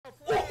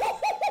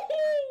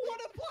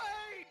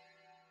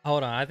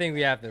Hold on, I think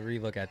we have to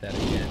relook at that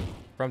again.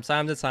 From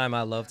time to time,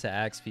 I love to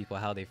ask people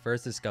how they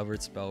first discovered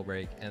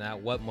Spellbreak and at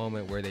what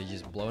moment were they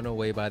just blown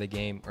away by the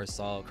game or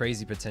saw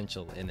crazy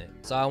potential in it.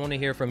 So I want to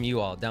hear from you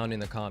all down in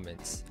the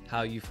comments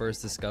how you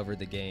first discovered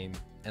the game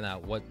and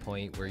at what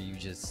point were you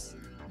just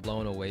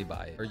blown away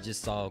by it or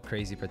just saw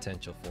crazy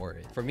potential for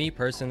it. For me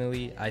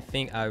personally, I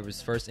think I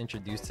was first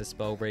introduced to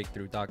Spellbreak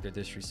through Dr.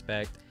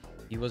 Disrespect.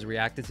 He was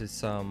reacting to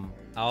some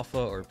alpha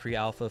or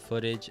pre-alpha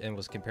footage and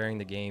was comparing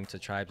the game to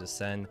Tribes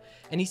Ascend,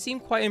 and he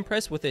seemed quite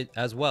impressed with it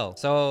as well.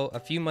 So a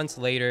few months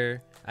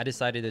later, I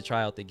decided to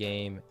try out the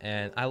game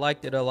and I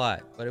liked it a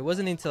lot. But it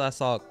wasn't until I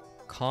saw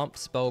comp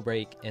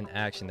Spellbreak in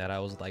action that I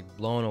was like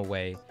blown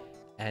away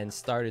and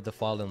started to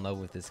fall in love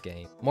with this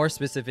game. More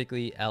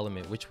specifically,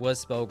 Element, which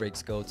was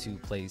Spellbreak's go-to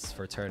place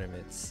for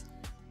tournaments.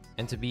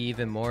 And to be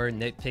even more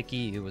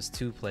nitpicky, it was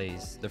two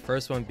plays. The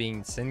first one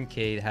being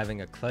Sincade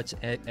having a clutch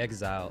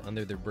exile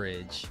under the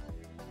bridge,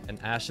 and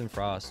Ashen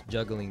Frost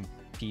juggling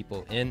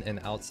people in and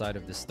outside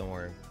of the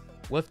storm.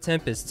 With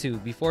Tempest too,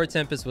 before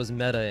Tempest was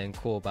meta and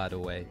cool, by the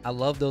way. I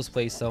love those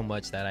plays so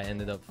much that I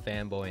ended up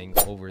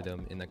fanboying over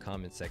them in the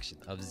comment section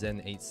of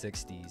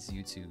Zen860's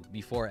YouTube,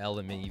 before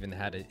Element even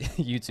had a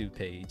YouTube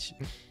page.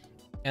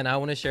 And I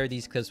want to share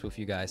these clips with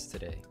you guys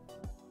today.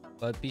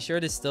 But be sure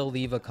to still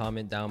leave a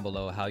comment down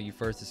below how you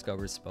first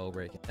discovered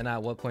Spellbreak and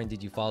at what point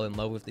did you fall in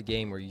love with the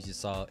game or you just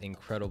saw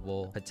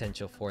incredible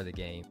potential for the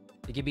game.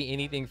 It could be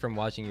anything from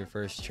watching your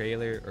first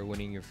trailer or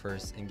winning your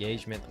first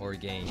engagement or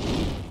game.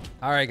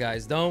 Alright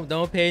guys,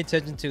 don't pay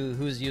attention to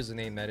whose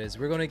username that is.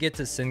 We're going to get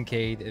to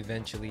Sincade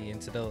eventually,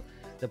 into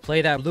the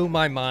play that blew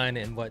my mind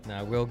and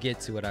whatnot. We'll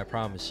get to it, I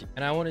promise you.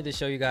 And I wanted to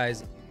show you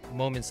guys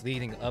moments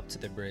leading up to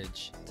the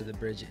bridge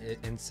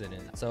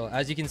incident. So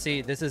as you can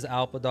see, this is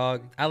Alpha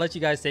Dog. I'll let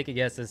you guys take a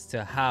guess as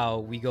to how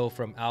we go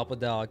from Alpha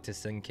Dog to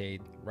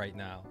Sincade right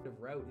now.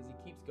 Route as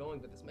he keeps going,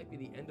 but this might be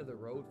the end of the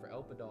road for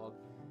Alpha Dog.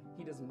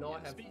 He does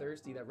not have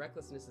thirsty. That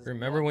recklessness is.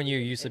 Remember when you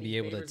used to be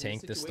able to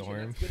tank the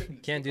storm?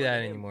 Can't do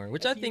that anymore,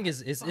 which I think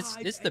is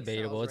it's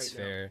debatable. It's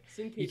fair.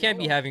 You can't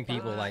be having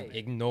people like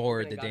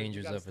ignore the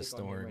dangers of a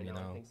storm, you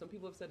know. Some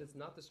people have said it's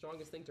not the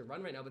strongest thing to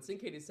run right now, but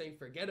Sincade is saying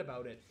forget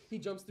about it. He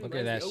jumps through. Look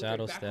at that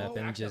shadow step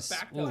and just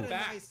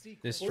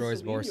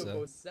destroys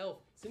Borsa.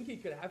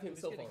 Sincade could have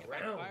himself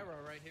around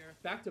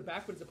back to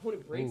back, but his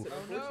opponent breaks it.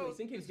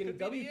 Unfortunately, Sincade is getting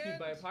WP'd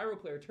by a Pyro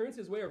player, turns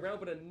his way around,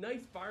 but a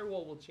nice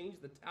firewall will change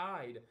the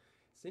tide.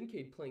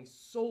 Sincade playing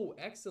so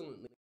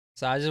excellently.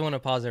 So I just want to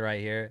pause it right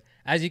here.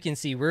 As you can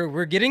see,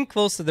 we're getting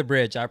close to the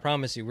bridge. I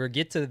promise you, we'll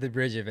get to the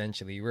bridge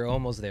eventually. We're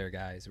almost there,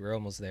 guys. We're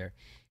almost there.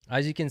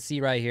 As you can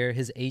see right here,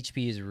 his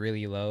HP is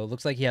really low.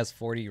 Looks like he has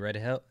 40 red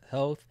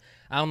health.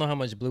 I don't know how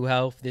much blue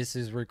health. This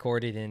is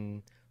recorded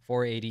in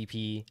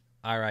 480p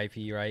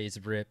RIP, right? It's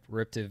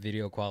ripped to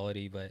video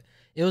quality, but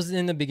it was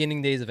in the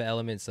beginning days of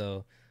Element,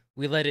 so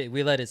we let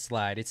it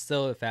slide. It's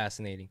still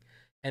fascinating.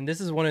 And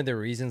this is one of the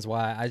reasons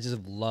why I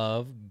just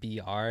love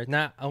BR,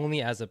 not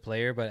only as a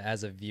player, but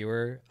as a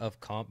viewer of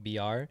comp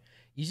BR.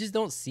 You just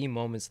don't see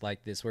moments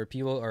like this where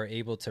people are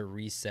able to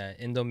reset.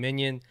 In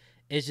Dominion,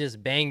 it's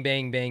just bang,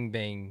 bang, bang,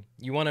 bang.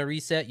 You want to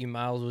reset, you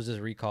might as well just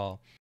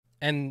recall.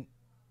 And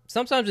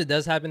sometimes it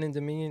does happen in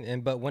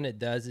Dominion, but when it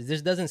does, it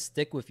just doesn't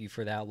stick with you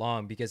for that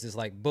long because it's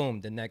like,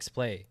 boom, the next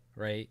play,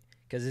 right?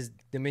 Because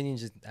Dominion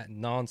just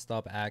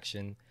non-stop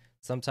action.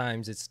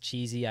 Sometimes it's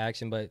cheesy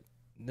action, but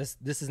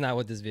this is not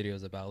what this video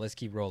is about. Let's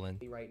keep rolling.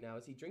 Right now,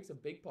 as he drinks a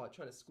big pot,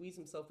 trying to squeeze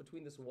himself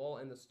between this wall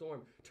and the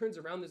storm. Turns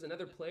around, there's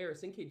another player.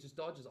 Sincade just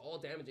dodges all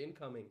damage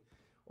incoming.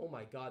 Oh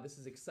my god, this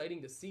is this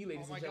to see,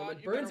 ladies and gentlemen.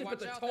 Burns it,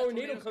 but the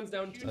tornado comes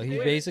down too quick. He's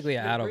basically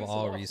out of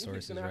all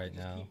resources right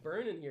now. Keep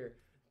burning here.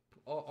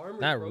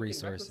 Not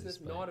resources,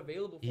 but not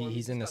available for him.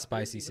 He's in a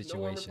spicy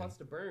situation. No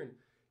to burn.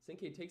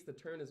 Sincade takes the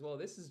turn as well.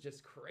 This is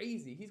just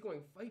crazy. He's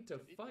going fight to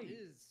fight. It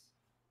is.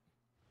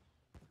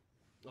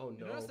 Oh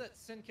no. You notice that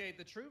Sincade,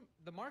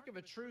 the mark of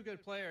a true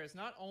good player is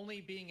not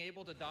only being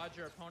able to dodge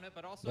your opponent,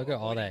 but also look at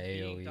all that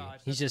AoE.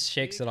 He just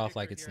shakes it off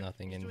like it's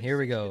nothing. And here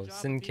we go,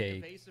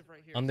 Sincade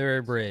under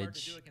a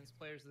bridge,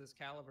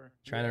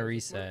 trying to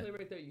reset.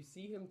 Right there. You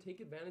see him take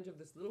advantage of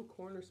this little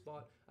corner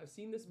spot. I've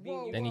seen this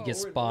then he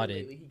gets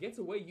spotted. He gets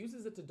away,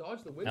 uses it to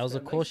dodge the wind. That was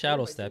a cool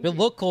shadow step. It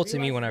looked cool to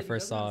me when I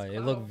first saw it.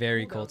 It looked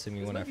very cool to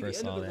me when I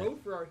first saw that.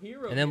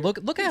 And then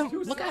look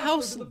at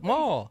how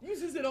small.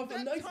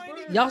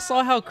 Y'all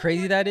saw how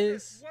crazy that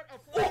is? What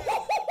a play!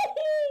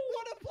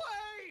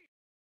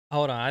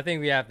 Hold on, I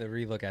think we have to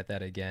relook at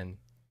that again.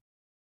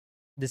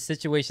 The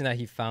situation that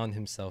he found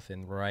himself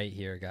in right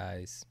here,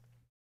 guys.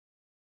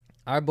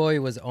 Our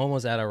boy was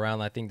almost at around,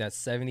 I think that's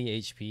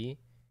 70 HP.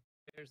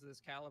 There's this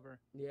caliber.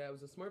 Yeah, it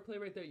was a smart play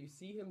right there. You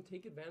see him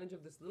take advantage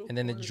of this little. And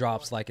then it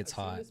drops like it's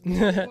hot.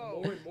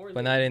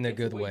 But not in a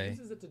good way.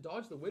 Uses it to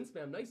dodge the wind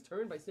spam. Nice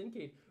turn by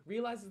Sincade.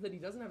 Realizes that he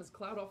doesn't have his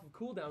cloud off of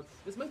cooldown.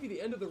 This might be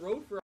the end of the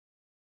road for.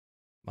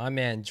 My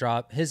man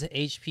dropped. His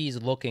HP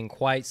is looking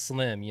quite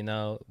slim, you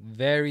know,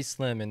 very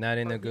slim, and not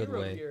in a good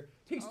way.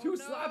 Takes two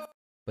slaps.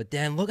 But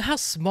then look how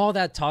small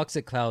that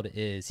toxic cloud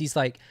is. He's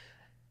like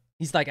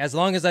He's like, as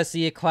long as I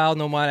see a cloud,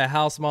 no matter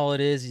how small it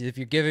is, if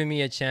you're giving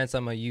me a chance,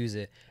 I'm gonna use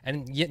it.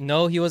 And yet,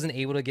 no, he wasn't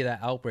able to get an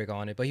outbreak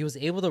on it, but he was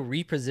able to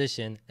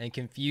reposition and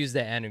confuse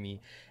the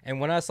enemy. And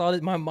when I saw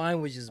it, my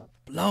mind was just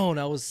blown.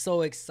 I was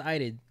so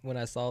excited when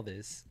I saw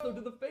this. To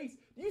the face,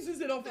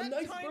 uses it off a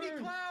nice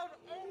burn.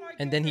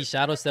 And then he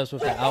shadow steps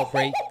with the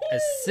outbreak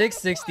at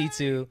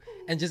 662,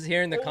 and just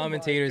hearing the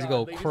commentators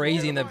go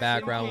crazy in the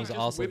background was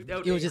awesome.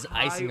 It was just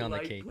icing on the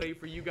cake. Play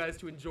for you guys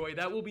to enjoy.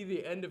 That will be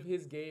the end of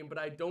his game, but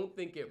I don't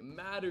think it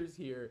matters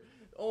here.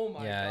 Oh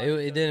my yeah, God,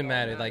 it didn't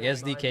matter. Like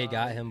SDK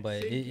got him,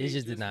 but it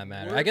just did not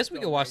matter. I guess we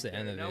could watch the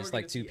end of this.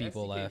 Like 2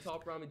 people left.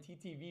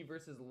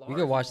 We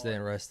could watch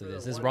the rest of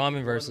this. This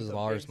Ramen versus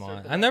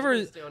Larsmon.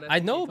 I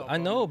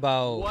know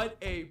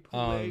about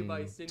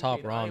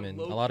Top Ramen.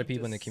 A lot of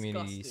people in the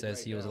community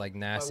says he was like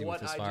nasty with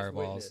his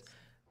fireballs.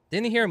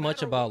 Didn't hear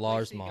much about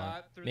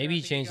Larsmon. Maybe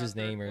he changed his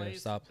name or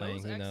stopped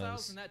playing. Who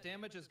knows? And that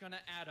damage is gonna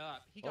add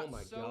up. He got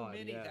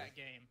many that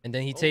game. And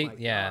then he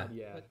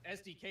But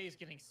SDK is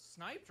getting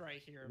sniped right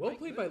here. Well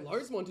played by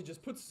Larsmon to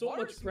just put so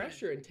much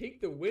pressure and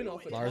take the win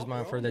off of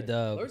Larsmon for the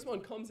dub.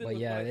 Larsmon comes in. But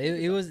yeah,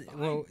 it was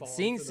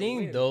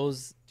seeing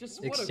those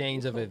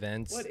exchange of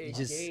events.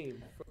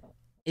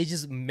 It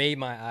just made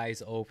my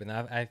eyes open.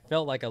 I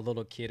felt like a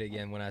little kid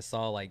again when I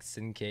saw like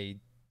Sinkei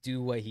do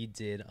what he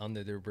did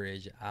under the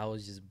bridge. I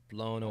was just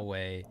blown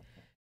away,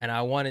 and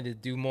I wanted to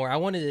do more. I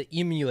wanted to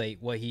emulate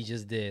what he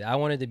just did. I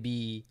wanted to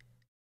be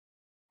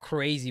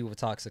crazy with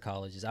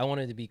Toxicologist. I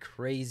wanted to be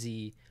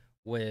crazy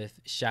with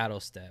Shadow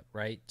Step,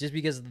 right? Just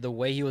because of the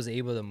way he was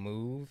able to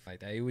move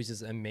like that, it was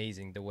just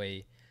amazing the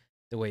way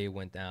it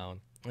went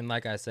down. And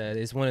like I said,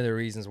 it's one of the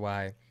reasons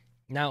why,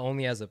 not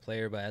only as a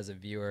player but as a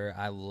viewer,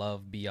 I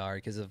love BR,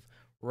 because of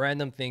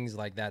random things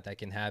like that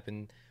can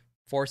happen.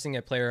 Forcing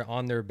a player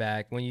on their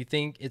back when you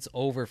think it's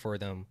over for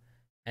them,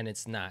 and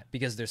it's not,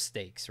 because there's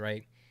stakes,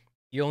 right?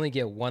 You only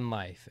get 1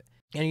 life,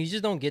 and you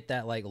just don't get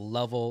that like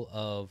level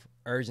of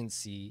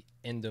urgency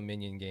in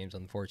Dominion games,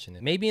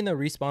 unfortunately. Maybe in the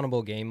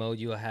respawnable game mode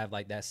you'll have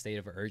like that state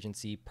of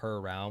urgency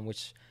per round,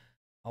 which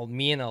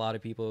me and a lot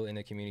of people in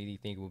the community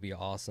think will be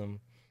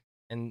awesome.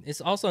 And it's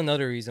also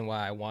another reason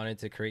why I wanted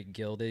to create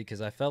Gilded,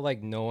 because I felt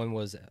like no one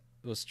was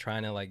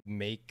trying to like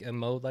make a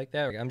mode like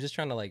that. I'm just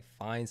trying to like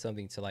find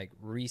something to like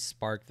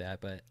re-spark that,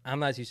 but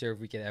I'm not too sure if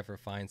we could ever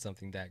find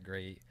something that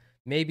great.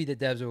 Maybe the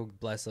devs will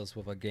bless us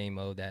with a game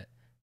mode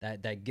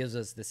that gives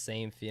us the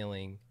same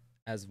feeling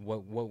as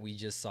what we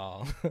just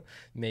saw.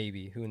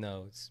 Maybe, who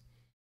knows.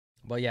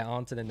 But yeah,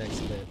 on to the next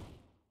clip.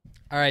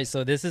 All right,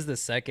 so this is the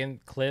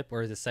second clip,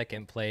 or the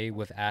second play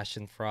with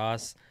Ashen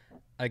Frost.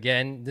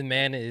 Again, the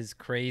man is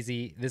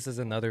crazy. This is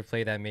another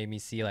play that made me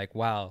see like,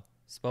 wow,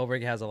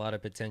 Spellbreak has a lot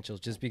of potential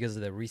just because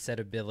of the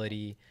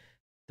resetability,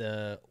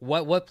 the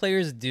what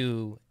players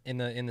do in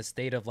the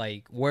state of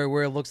like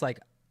where it looks like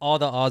all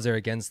the odds are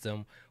against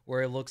them,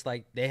 where it looks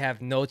like they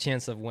have no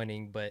chance of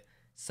winning, but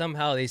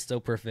somehow they still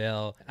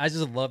prevail. I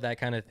just love that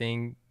kind of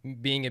thing,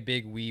 being a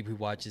big weeb who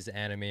watches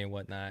anime and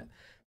whatnot.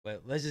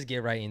 But let's just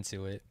get right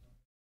into it.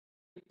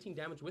 18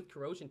 damage with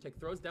corrosion. Tech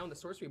throws down the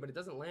sorcery, but it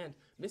doesn't land.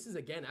 Misses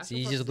again.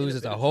 See, he just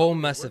loses a whole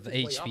mess of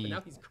HP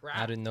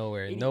out of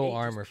nowhere. No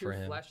armor for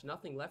him. Flesh,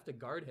 nothing left to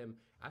guard him.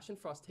 Ashen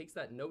Frost takes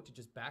that note to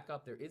just back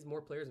up. There is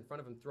more players in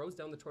front of him. Throws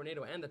down the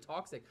tornado and the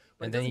toxic.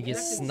 But and then he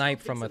gets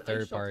sniped from a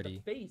third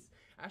party.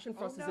 Ashen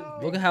Frost is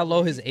Look at how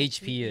low his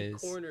HP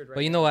is.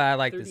 But you know what I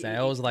like to say? I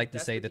always like to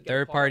say the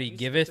third party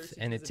giveth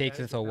and it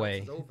taketh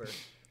away.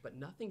 But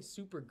nothing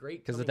super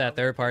great. Because of that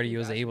third party, he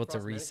was able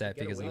to reset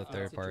because of the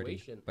third party.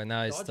 But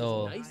now it's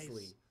still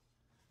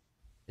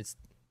it's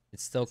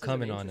still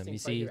coming on him. You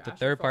see, the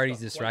third party's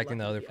distracting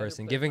the other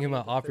person, giving him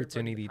an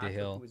opportunity to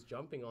heal.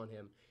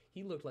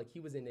 He looked like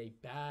he was in a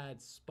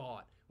bad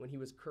spot when he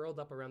was curled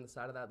up around the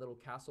side of that little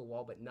castle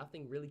wall, but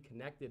nothing really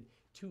connected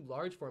too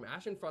large for him.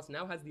 Ashen Frost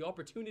now has the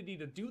opportunity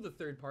to do the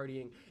third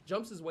partying,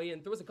 jumps his way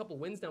in, throws a couple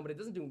wins down, but it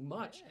doesn't do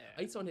much.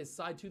 Ice on his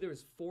side too. There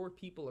is 4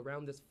 people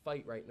around this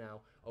fight right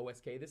now.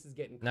 OSK, this is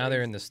getting crazy. Now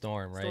they're in the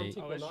storm, right?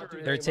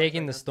 They're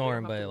taking the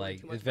storm, but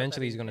like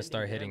eventually he's going to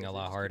start hitting a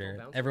lot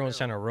harder. Everyone's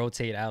trying to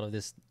rotate out of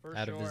this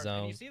the zone.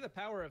 And you see the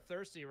power of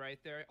Thirsty right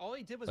there. All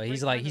he did was, but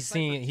he's like he's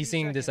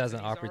seeing this as an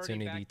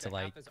opportunity to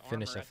like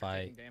finish a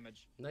fight.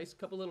 Nice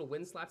couple little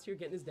wind slaps here,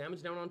 getting his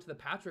damage down onto the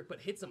Patrick,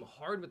 but hits him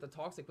hard with the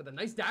toxic with a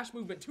nice dash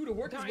movement too to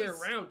work his way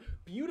around.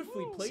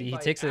 Beautifully played. See, he by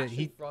takes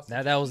it.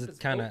 That was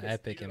kind of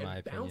epic in my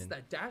opinion.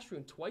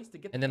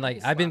 And then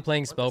like I've been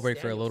playing Spellbreak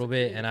for a little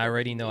bit, and I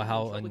already know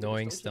how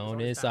annoying Stone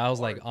is. So I was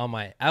like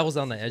I was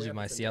on the edge of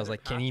my seat. I was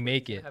like, can he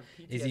make it?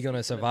 Is he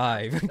gonna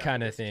survive?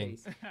 Kind of thing.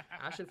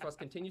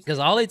 Because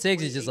all it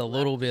takes is just a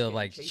little bit of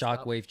like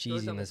shockwave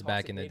cheesiness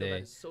back in the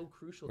day,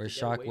 where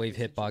shockwave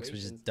hitbox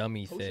was just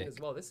dummy thick.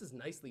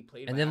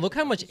 And then look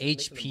how much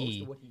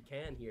HP.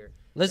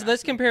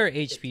 Let's compare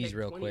HPs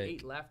real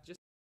quick.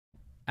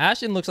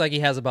 Ashen looks like he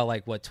has about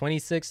like what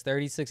 26,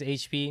 36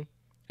 HP.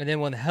 And then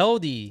when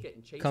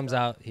Heldy comes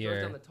out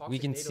here, we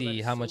can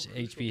see how much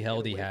HP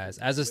Heldy has.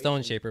 As a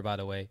Stone Shaper, by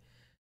the way.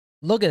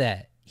 Look at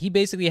that. He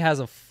basically has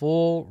a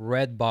full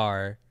red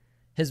bar.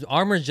 his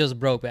armor just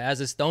broke, but as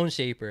a Stone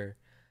Shaper,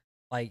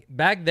 like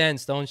back then,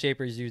 Stone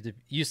Shapers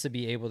used to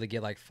be able to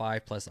get like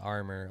 5+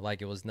 armor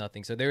like it was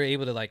nothing. So they were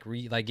able to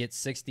like get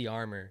 60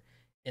 armor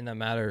in a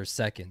matter of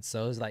seconds.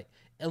 So it was like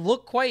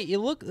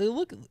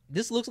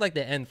this looks like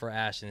the end for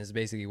Ashen is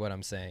basically what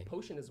I'm saying.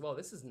 Potion as well.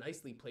 This is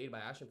nicely played by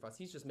Ashen Frost.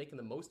 He's just making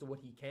the most of what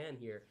he can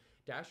here.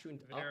 Dashin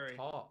up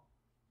top.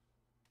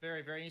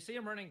 Very, very. You see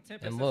him running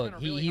Tempest. And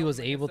look, he was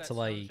able to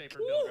like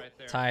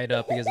tie it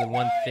up because of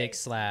one thick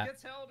slap.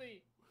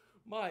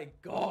 My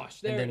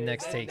gosh. And then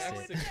next takes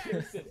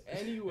it.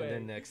 Anyway. And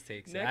then next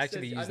takes it. I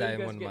actually used that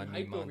in one of my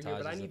meme montages. Here,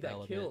 but I need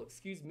that kill.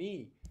 Excuse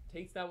me.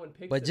 Takes that one,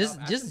 picks but it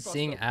up. just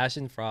seeing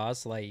Ashen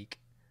Frost, like,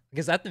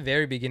 because at the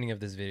very beginning of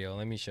this video,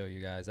 let me show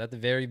you guys. At the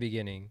very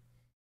beginning,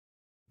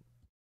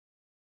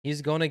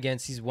 he's going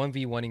against, he's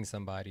 1v1ing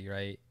somebody,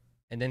 right?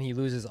 And then he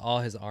loses all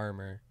his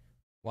armor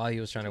while he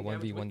was trying to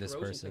 1v1 this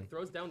person.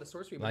 Throws down the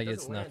sorcery, like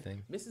it's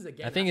nothing. Misses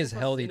again. I think it's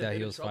healthy that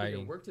he was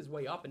fighting. Worked his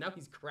way up, and now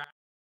he's cracked.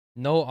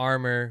 No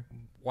armor.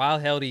 While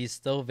Healthy is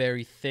still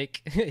very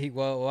thick.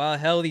 While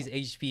Healthy's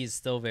HP is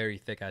still very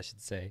thick, I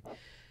should say.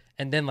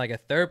 And then like a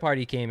third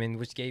party came in,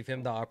 which gave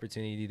him the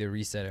opportunity to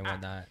reset and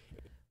whatnot,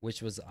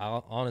 which was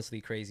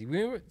honestly crazy.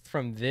 We went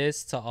from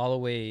this to all the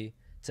way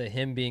to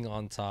him being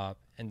on top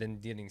and then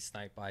getting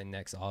sniped by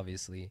Nex,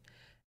 obviously.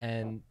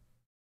 And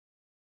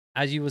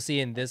as you will see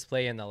in this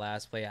play and the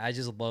last play, I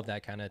just love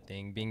that kind of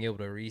thing, being able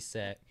to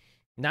reset,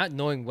 not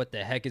knowing what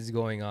the heck is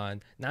going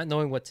on, not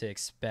knowing what to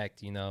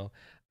expect, you know.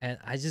 And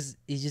it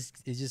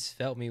just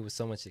felt me with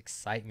so much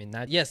excitement.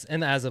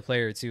 And as a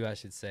player too, I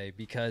should say,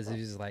 because it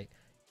was like,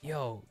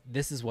 yo,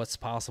 this is what's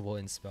possible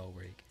in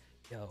Spellbreak.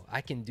 Yo, I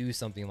can do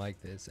something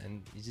like this,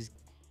 and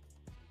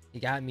it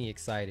got me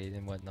excited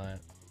and whatnot.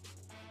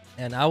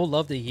 And I would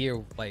love to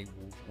hear like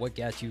what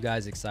got you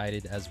guys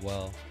excited as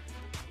well.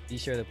 Be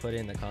sure to put it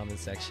in the comment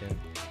section.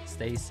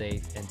 Stay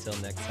safe. Until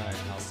next time,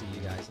 I'll see you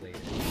guys later.